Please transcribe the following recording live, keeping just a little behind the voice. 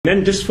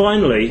Then just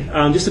finally,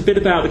 just a bit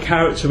about the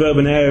character of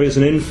urban areas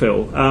and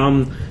infill.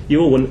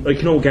 You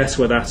can all guess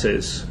where that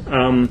is.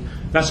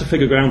 That's a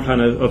figure ground plan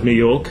of New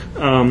York.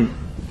 And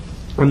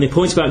the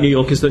point about New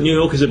York is that New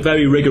York is a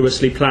very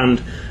rigorously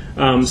planned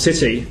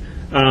city.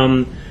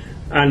 And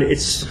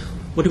it's,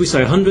 what did we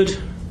say, 100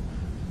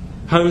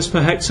 homes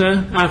per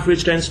hectare,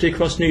 average density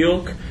across New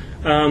York.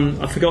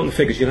 I've forgotten the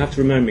figures, you'll have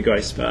to remind me,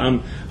 Grace, but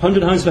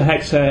 100 homes per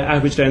hectare,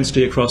 average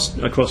density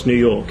across New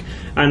York.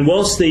 And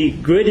whilst the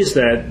grid is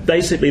there,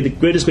 basically the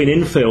grid has been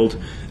infilled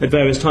at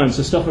various times.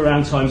 So stuff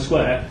around Times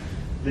Square,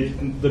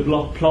 the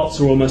block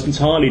plots are almost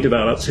entirely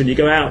developed, and you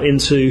go out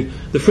into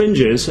the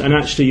fringes, and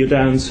actually you're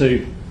down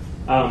to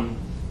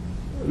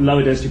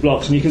lower density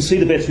blocks, and you can see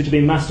the bits which have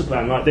been master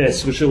planned like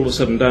this, which all of a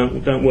sudden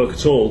don't work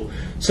at all.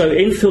 So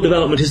infill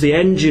development is the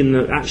engine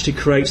that actually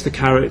creates the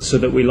character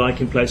that we like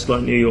in places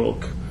like New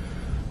York.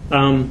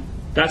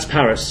 That's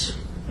Paris.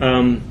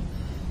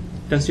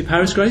 Density of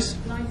Paris, Grace?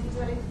 90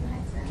 dwellings per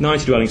hectare.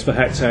 90 dwellings per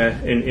hectare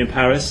in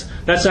Paris.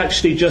 That's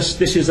actually just,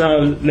 this is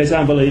Les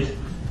Invalides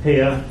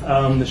here,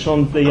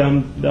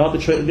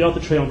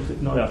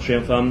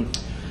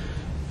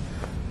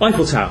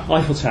 Eiffel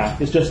Tower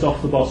is just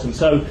off the bottom.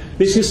 So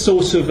this is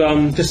sort of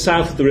just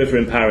south of the river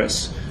in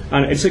Paris.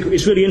 And it's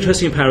really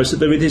interesting in Paris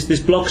that there is this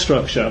block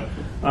structure,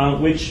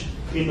 which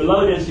in the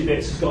lower density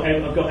bits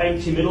have got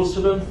empty middles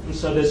to them, and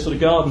so there's sort of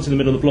gardens in the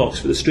middle of the blocks,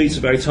 but the streets are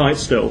very tight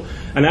still.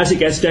 And as it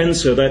gets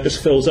denser, that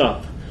just fills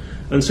up.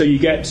 And so you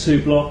get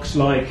to blocks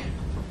like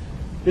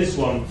this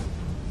one,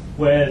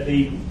 where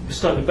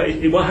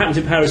what happens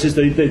in Paris is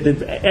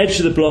the edge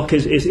of the block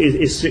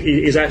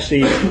is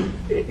actually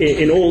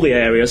in all the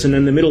areas, and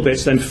then the middle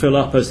bits then fill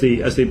up as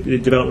the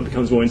development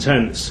becomes more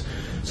intense.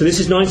 So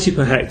this is 90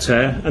 per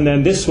hectare, and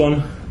then this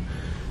one,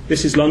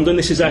 this is London.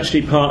 This is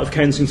actually part of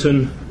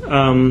Kensington,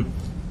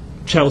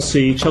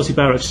 Chelsea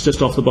Barracks,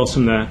 just off the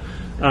bottom there.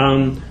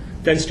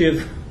 Density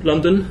of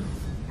London?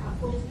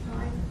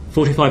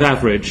 45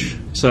 average,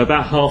 so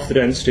about half the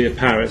density of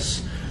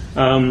Paris.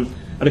 And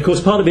of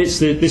course, part of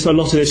it's a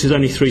lot of this is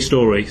only 3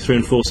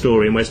 and 4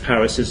 story, and whereas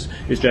Paris is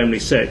generally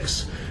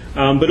 6.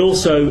 But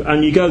also,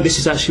 and you go, this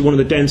is actually one of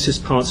the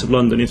densest parts of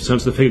London in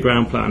terms of the figure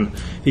ground plan.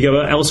 You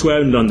go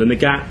elsewhere in London, the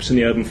gaps in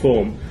the urban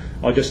form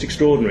are just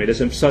extraordinary.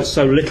 There's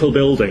so little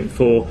building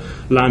for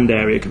land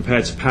area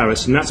compared to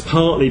Paris, and that's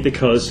partly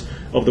because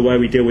of the way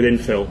we deal with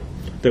infill,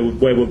 the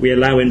way we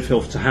allow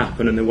infill to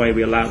happen and the way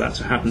we allow that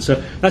to happen. So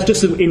that's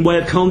just in way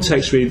of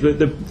context, really,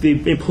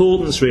 the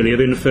importance really of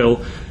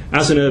infill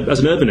as an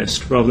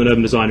urbanist rather than an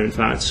urban designer, in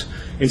fact,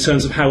 in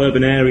terms of how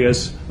urban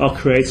areas are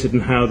created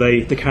and how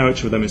the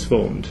character of them is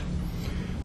formed.